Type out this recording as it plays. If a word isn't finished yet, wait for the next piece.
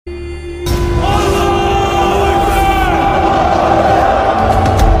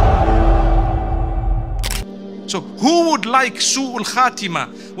like su'ul khatima.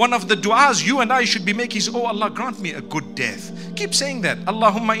 One of the du'as you and I should be making is, oh Allah, grant me a good death. Keep saying that.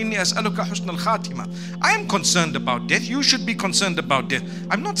 Allahumma inni as'aluka husnal khatima. I am concerned about death. You should be concerned about death.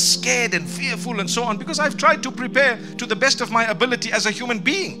 I'm not scared and fearful and so on, because I've tried to prepare to the best of my ability as a human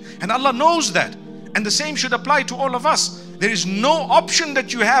being. And Allah knows that. And the same should apply to all of us. There is no option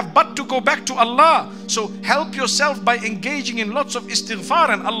that you have but to go back to Allah. So help yourself by engaging in lots of istighfar,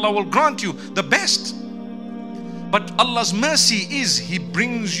 and Allah will grant you the best. But Allah's mercy is He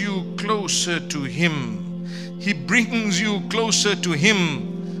brings you closer to Him. He brings you closer to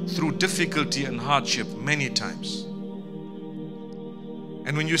Him through difficulty and hardship many times.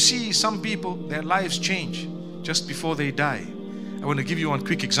 And when you see some people, their lives change just before they die. I want to give you one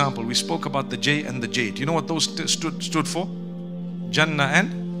quick example. We spoke about the J and the Jade. You know what those stood for? Jannah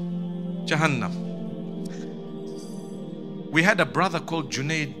and Jahannam. We had a brother called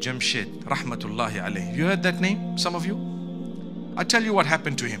Junaid Jamshed, rahmatullahi alayhi. You heard that name, some of you? I'll tell you what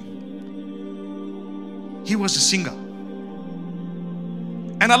happened to him. He was a singer.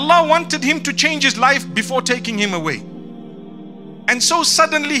 And Allah wanted him to change his life before taking him away. And so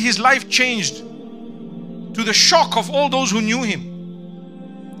suddenly his life changed to the shock of all those who knew him.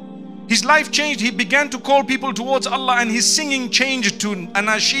 His life changed. He began to call people towards Allah, and his singing changed to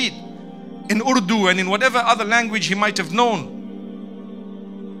anashid in Urdu and in whatever other language he might have known.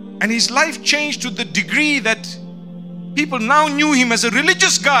 And his life changed to the degree that people now knew him as a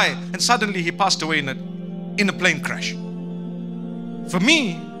religious guy, and suddenly he passed away in a plane crash. For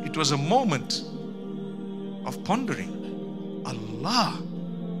me, it was a moment of pondering. Allah,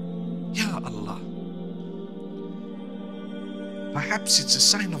 Ya Allah. Perhaps it's a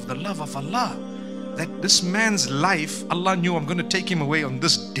sign of the love of Allah that this man's life, Allah knew, I'm going to take him away on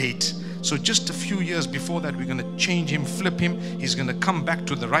this date. So just a few years before that, we're going to change him, flip him. He's going to come back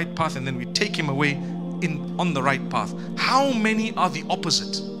to the right path, and then we take him away on the right path. How many are the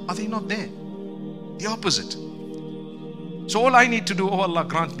opposite? Are they not there? The opposite. So all I need to do, oh Allah,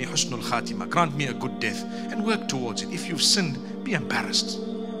 grant me husnul khatima, grant me a good death, and work towards it. If you've sinned, be embarrassed.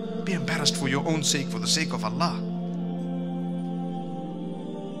 Be embarrassed for your own sake, for the sake of Allah.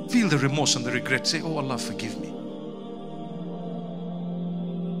 Feel the remorse and the regret. Say, oh Allah, forgive me.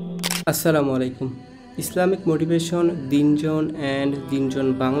 Assalamu alaikum. Islamic Motivation Dinjon and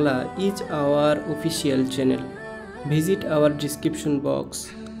Dinjon Bangla is our official channel. Visit our description box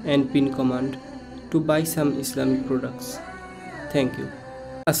and pin command to buy some Islamic products. Thank you.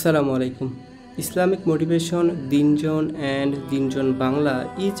 Assalamu alaikum. Islamic Motivation Dinjon and Dinjon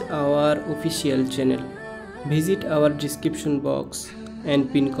Bangla is our official channel. Visit our description box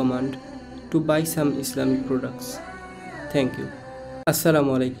and pin command to buy some Islamic products. Thank you.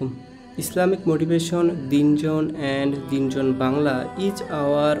 Assalamu alaikum. Islamic Motivation Dinjon and Dinjon Bangla is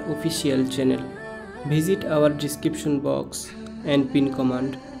our official channel. Visit our description box and pin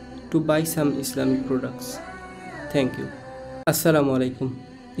command to buy some Islamic products. Thank you. Assalamu alaikum.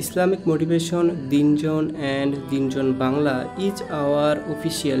 Islamic Motivation Dinjon and Dinjon Bangla is our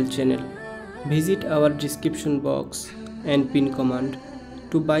official channel. Visit our description box and pin command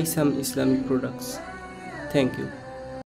to buy some Islamic products. Thank you.